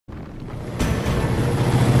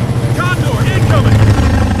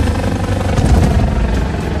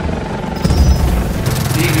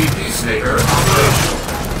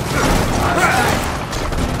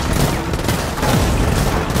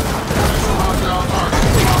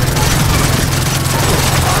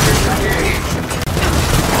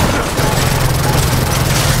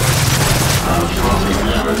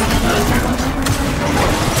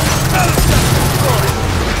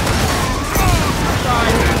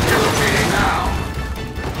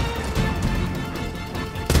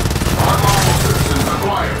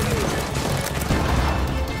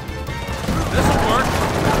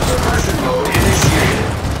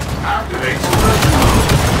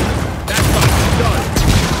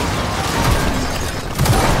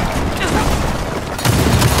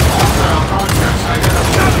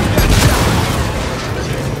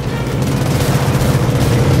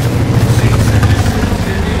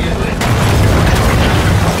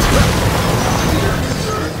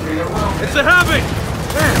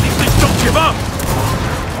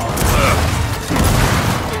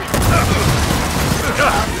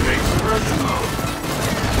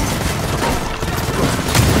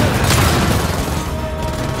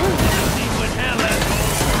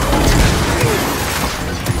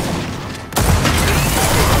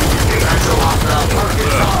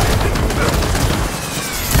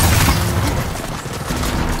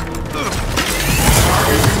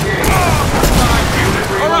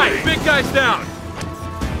Alright, big guy's down.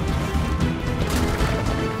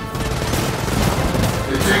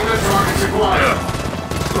 Detect the target's acquired.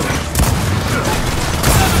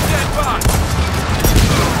 Another dead bot.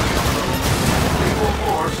 Equal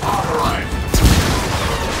force authorized.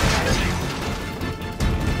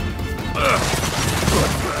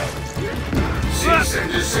 Cease and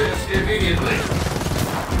desist immediately.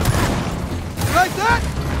 You like that?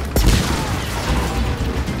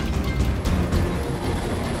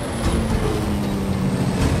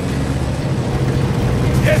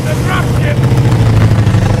 Get the dropship!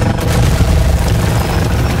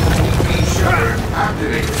 Shutter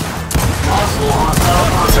activated. Possible hostile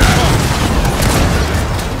contact.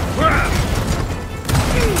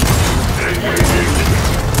 Engaging.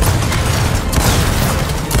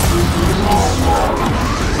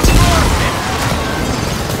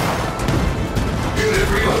 Unit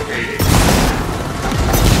relocating.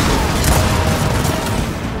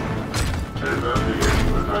 Investigating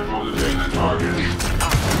potential to take the target.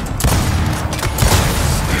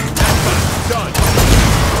 Done.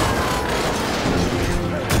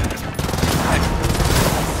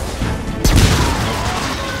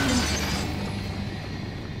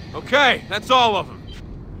 Okay, that's all of them.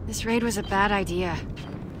 This raid was a bad idea.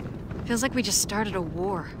 Feels like we just started a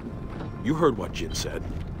war. You heard what Jin said.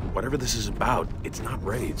 Whatever this is about, it's not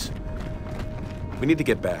raids. We need to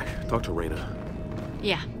get back. Talk to Reyna.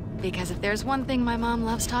 Yeah, because if there's one thing my mom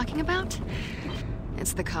loves talking about,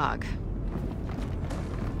 it's the cog.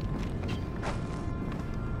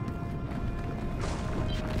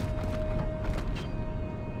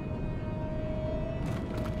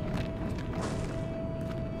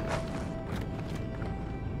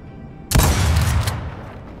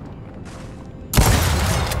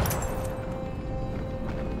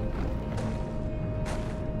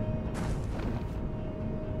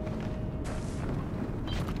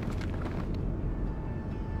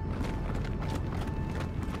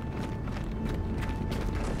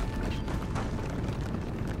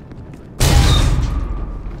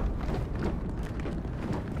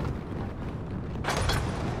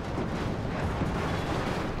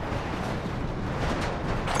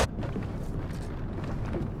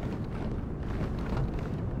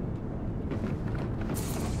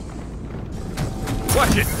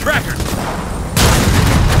 Watch it, tracker!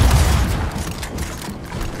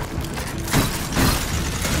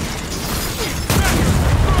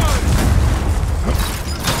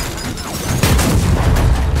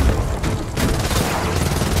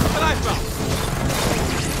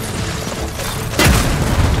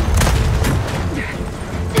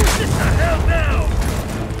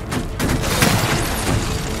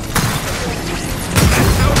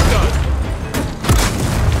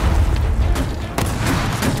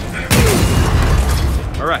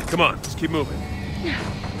 Come on, let's keep moving.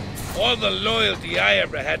 All the loyalty I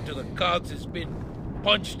ever had to the cogs has been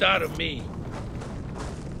punched out of me.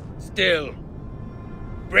 Still,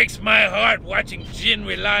 breaks my heart watching Jin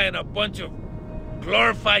rely on a bunch of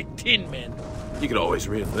glorified tin men. You could always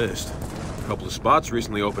re-enlist. A couple of spots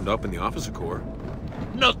recently opened up in the officer corps.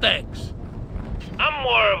 No thanks. I'm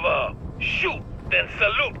more of a shoot than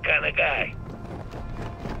salute kind of guy.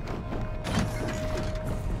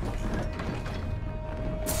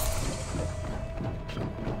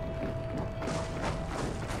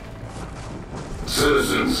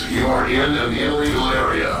 Citizens, you are in an illegal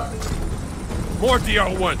area. More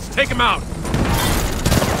DR1s, take them out!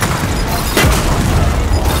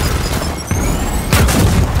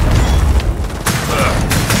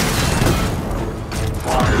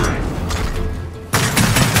 Firing.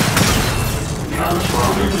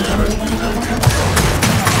 Catastrophic damage detected.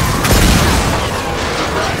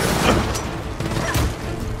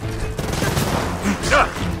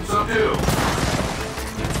 Subdue.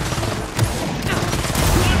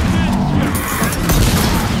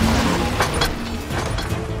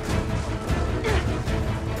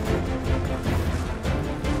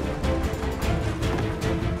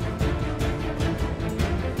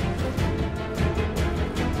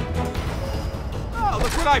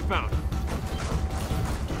 What I found.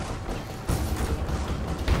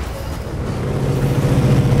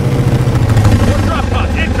 More drop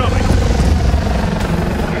pods incoming.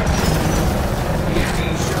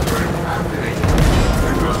 Activate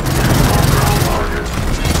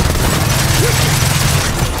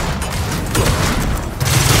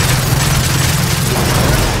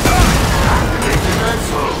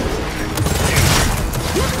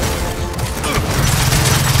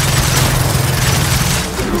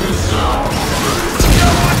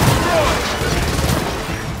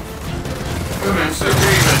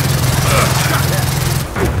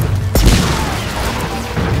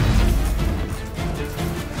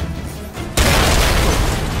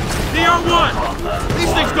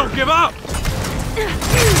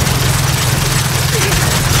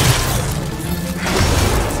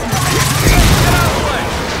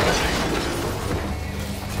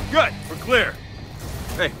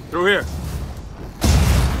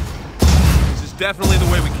definitely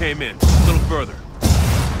the way we came in. A little further.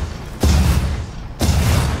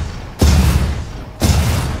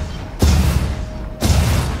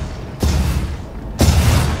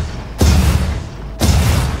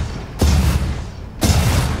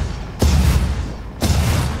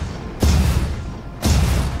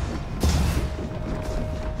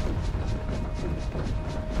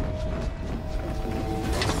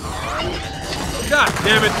 God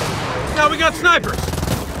damn it! Now we got snipers!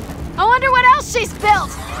 I wonder what else she's built!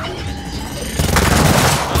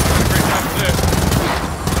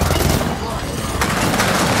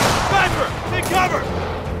 Sniper! Take cover!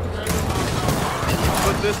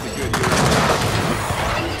 Put this to good use.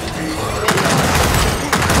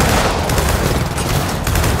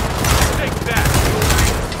 Take that!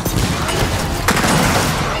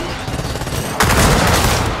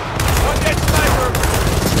 One dead sniper!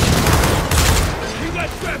 You got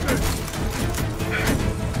trappers!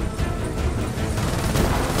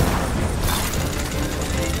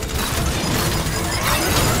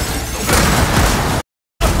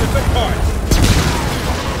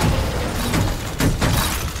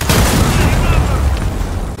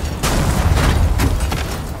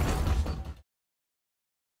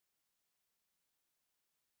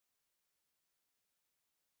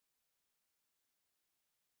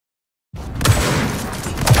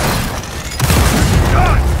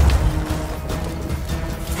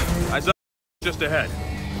 Eyes up, just ahead.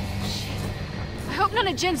 I hope none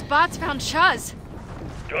of Jin's bots found Chuz.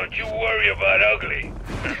 Don't you worry about Ugly.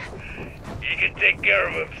 He can take care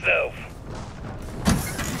of himself.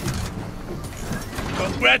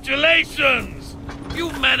 Congratulations! You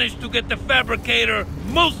managed to get the fabricator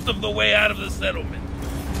most of the way out of the settlement.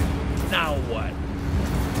 Now what?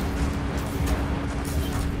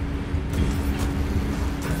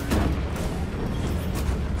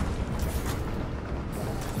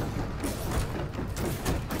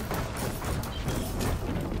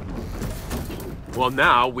 Well,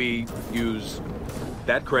 now we use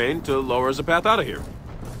that crane to lower us a path out of here.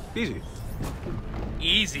 Easy.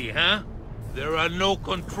 Easy, huh? There are no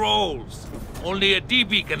controls. Only a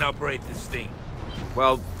DB can operate this thing.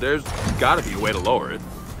 Well, there's gotta be a way to lower it.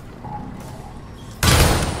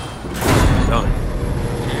 Done.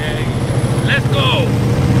 Yeah. Let's go!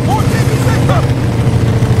 More DB sector!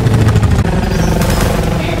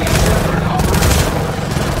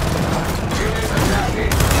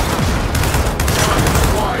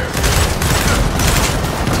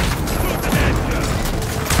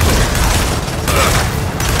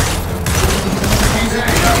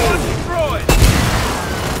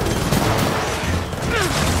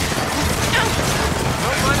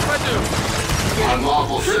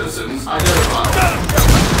 Unlawful citizens identified.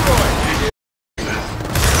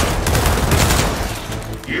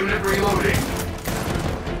 Unit reloading.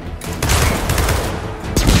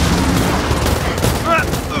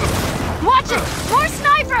 Watch it! More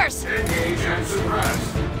snipers! Engage and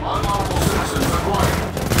suppress. Unlawful citizens acquired.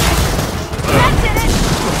 That did it!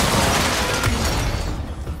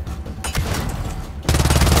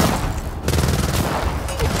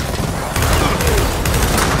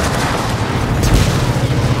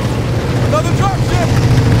 Another dropship!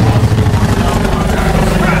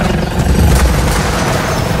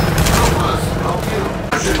 Help you.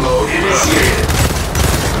 Mission mode initiated.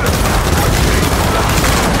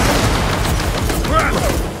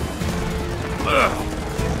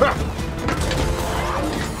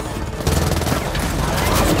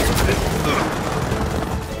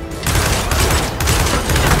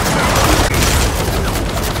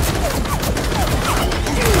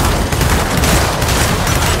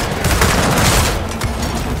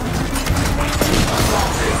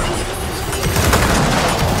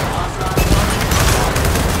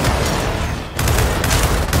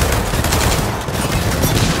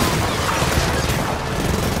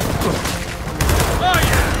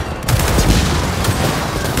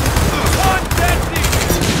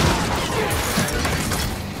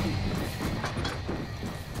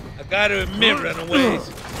 Gotta admit, Runaways,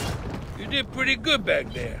 you did pretty good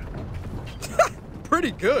back there.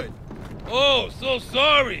 Pretty good. Oh, so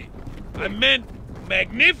sorry. I meant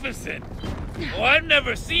magnificent. Oh, I've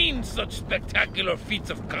never seen such spectacular feats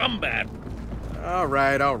of combat. All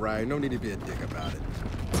right. No need to be a dick about it.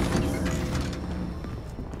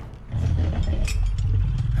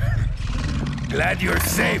 Glad you're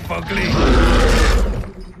safe, Ugly.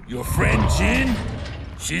 Your friend Jin?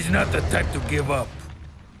 She's not the type to give up.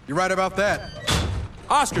 You're right about that.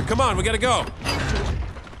 Oscar, come on, we gotta go.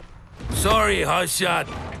 Sorry, hotshot.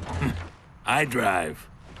 I drive.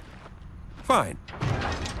 Fine.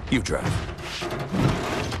 You drive.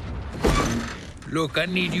 Look, I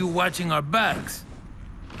need you watching our backs.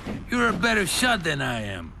 You're a better shot than I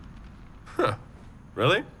am. Huh.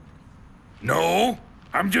 Really? No,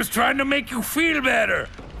 I'm just trying to make you feel better.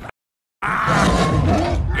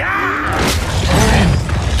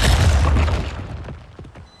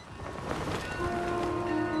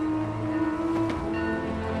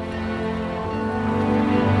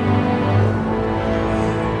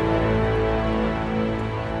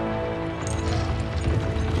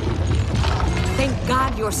 Thank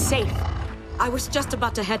God you're safe. I was just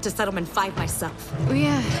about to head to Settlement 5 myself. We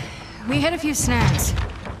had a few snags.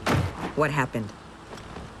 What happened?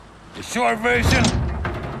 The short version?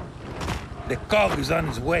 The cog is on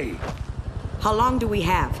his way. How long do we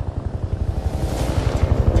have?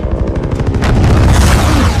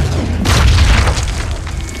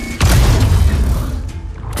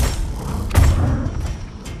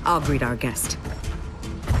 I'll greet our guest.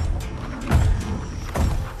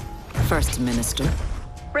 First Minister.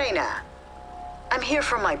 Reyna, I'm here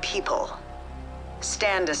for my people.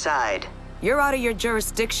 Stand aside. You're out of your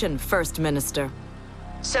jurisdiction, First Minister.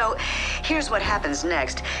 So, here's what happens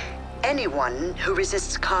next. Anyone who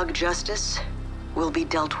resists COG justice will be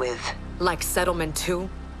dealt with. Like Settlement 2?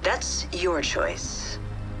 That's your choice.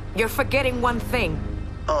 You're forgetting one thing.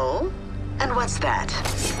 Oh? And what's that?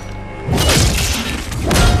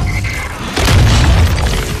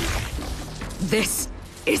 This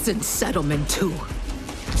isn't Settlement 2.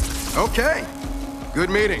 Okay. Good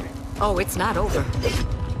meeting. Oh, it's not over.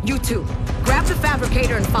 You two, grab the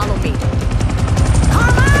fabricator and follow me.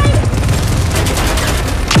 Carmine!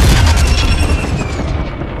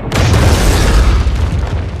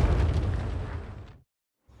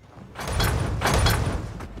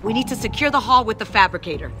 We need to secure the hall with the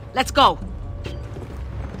fabricator. Let's go.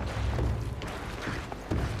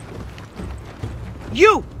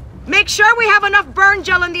 You! Make sure we have enough burn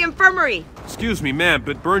gel in the infirmary. Excuse me, ma'am,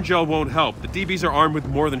 but burn gel won't help. The DBs are armed with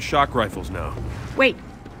more than shock rifles now. Wait.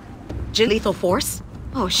 Lethal force?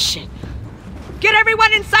 Oh, shit. Get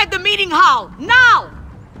everyone inside the meeting hall, now!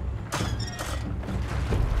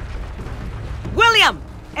 William,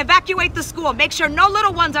 evacuate the school. Make sure no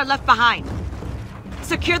little ones are left behind.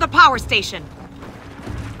 Secure the power station.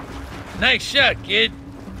 Nice shot, kid.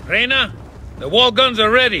 Reyna, the wall guns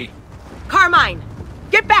are ready. Carmine,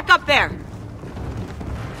 get back up there.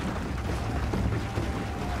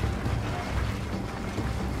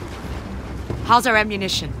 How's our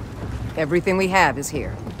ammunition? Everything we have is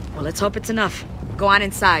here. Well, let's hope it's enough. Go on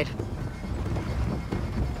inside.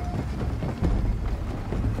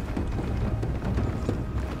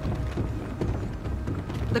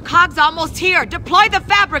 The cog's almost here. Deploy the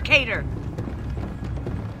fabricator.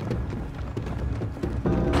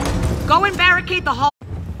 Go and barricade the hall.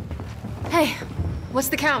 Hey, what's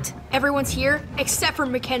the count? Everyone's here, except for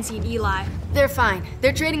Mackenzie and Eli. They're fine.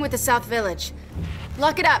 They're trading with the South Village.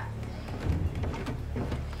 Lock it up.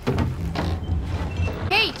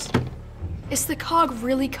 Kate! Is the cog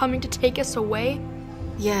really coming to take us away?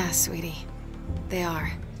 Yeah, sweetie. They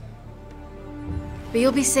are. But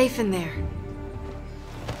you'll be safe in there.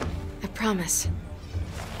 I promise.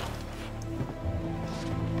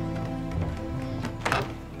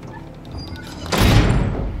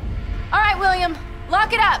 All right, William.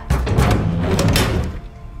 Lock it up!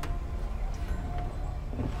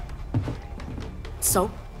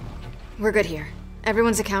 So? We're good here.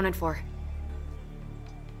 Everyone's accounted for.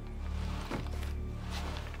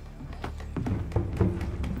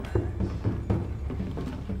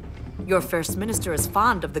 Your First Minister is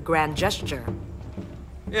fond of the grand gesture.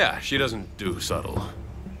 Yeah, she doesn't do subtle.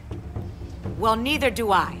 Well, neither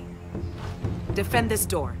do I. Defend this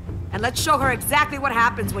door, and let's show her exactly what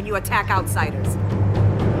happens when you attack outsiders.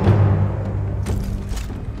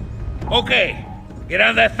 Okay, get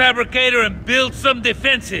on that fabricator and build some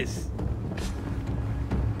defenses.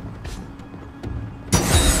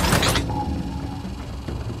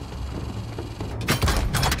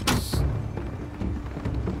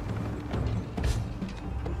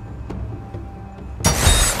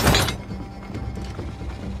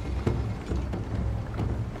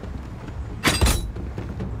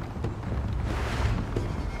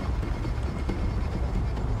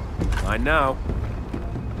 Mine now.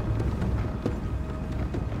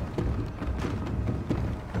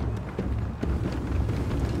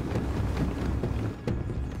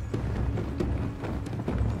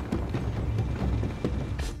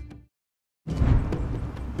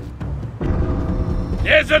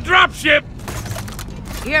 There's a dropship!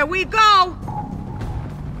 Here we go! I'll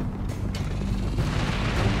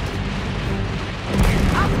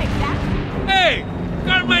take that. Hey!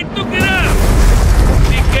 Carmine took it up!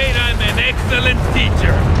 Indicate I'm an excellent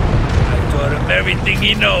teacher. I taught him everything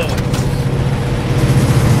dingy nose.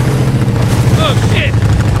 Oh shit!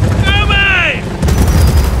 Come on!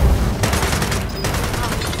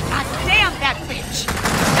 God damn that bitch!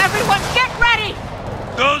 Everyone get ready!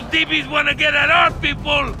 Those DBs want to get at our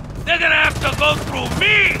people. They're gonna have to go through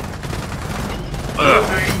me.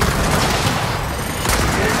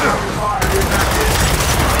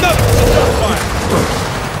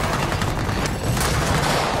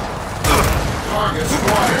 Target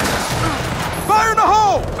acquired. Fire in the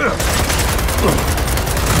hole!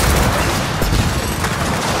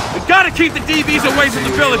 We gotta keep the DVs away from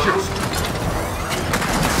the villagers!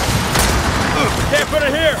 Can't put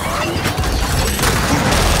it here!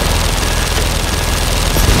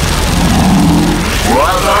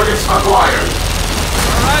 All targets acquired.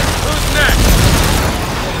 Alright, who's next?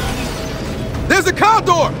 There's a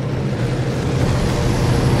condor!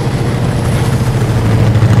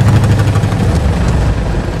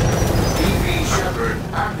 DV Shepard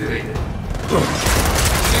activated.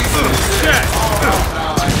 Check!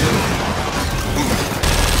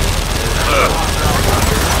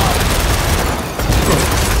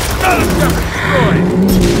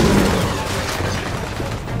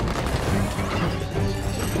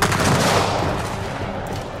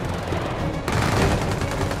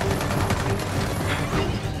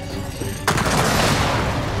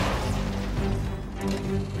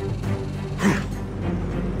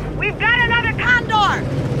 We've got another condor!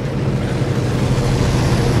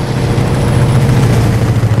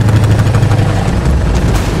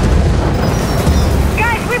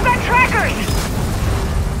 Guys, we've got trackers!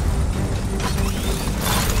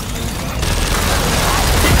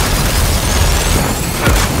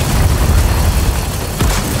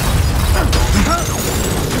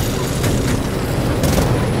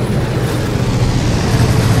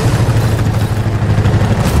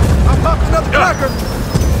 I popped another tracker!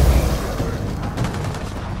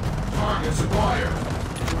 Targets acquired.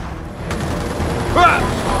 Ah!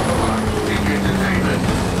 Begin detainment.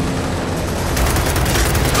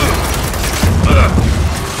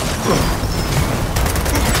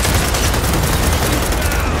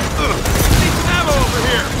 Need some ammo over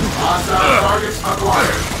here! Hostile targets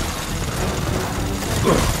acquired.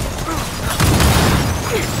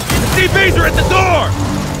 The DBs are at the door!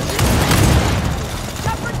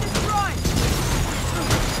 Shepard destroyed!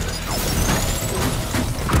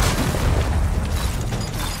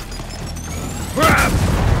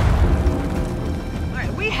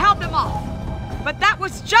 Alright, we held them off. But that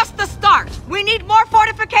was just the start. We need more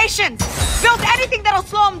fortifications! Build anything that'll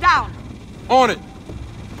slow them down! On it!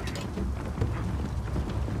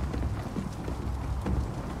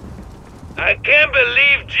 I can't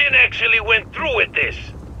believe Jin actually went through with this.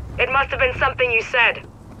 It must have been something you said.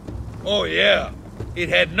 Oh yeah, it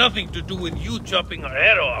had nothing to do with you chopping our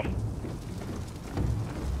head off.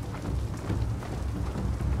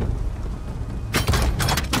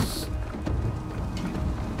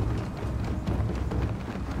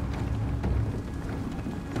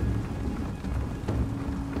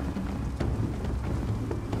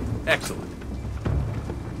 Excellent.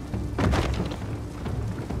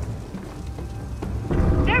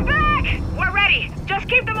 They're back! We're ready. Just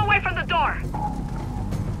keep them away from the door.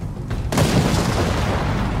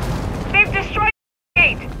 They've destroyed the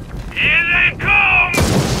gate. Here they come!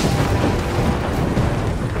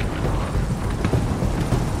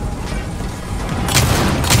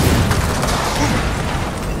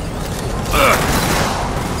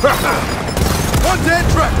 One dead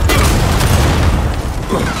track!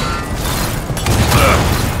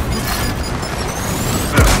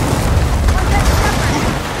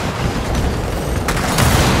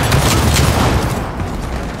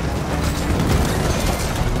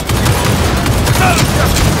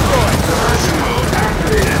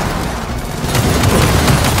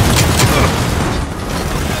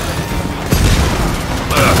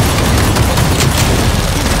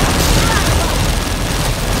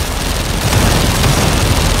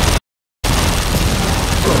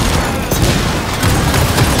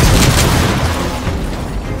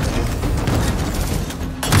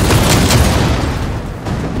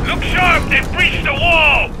 Look sharp, they've breached the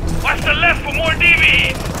wall! Watch the left for more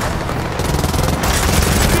DVs!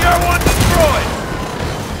 CR1 destroyed!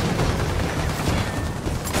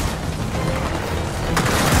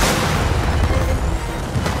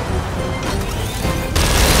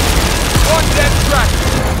 One dead track!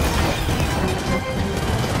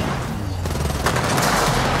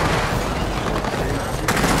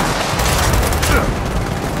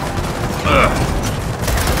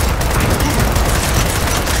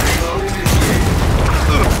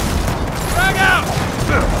 Frag out!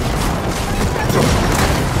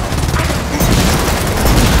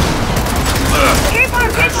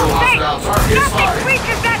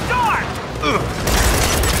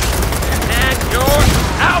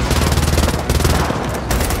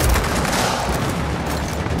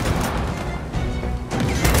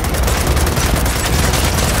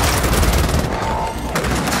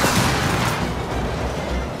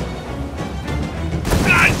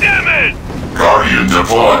 Damn it! Guardian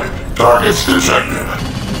deployed. Targets detected.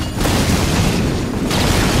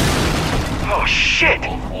 Oh, shit!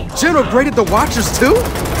 Jin upgraded the Watchers too?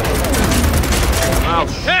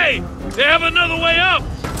 Hey! They have another way up!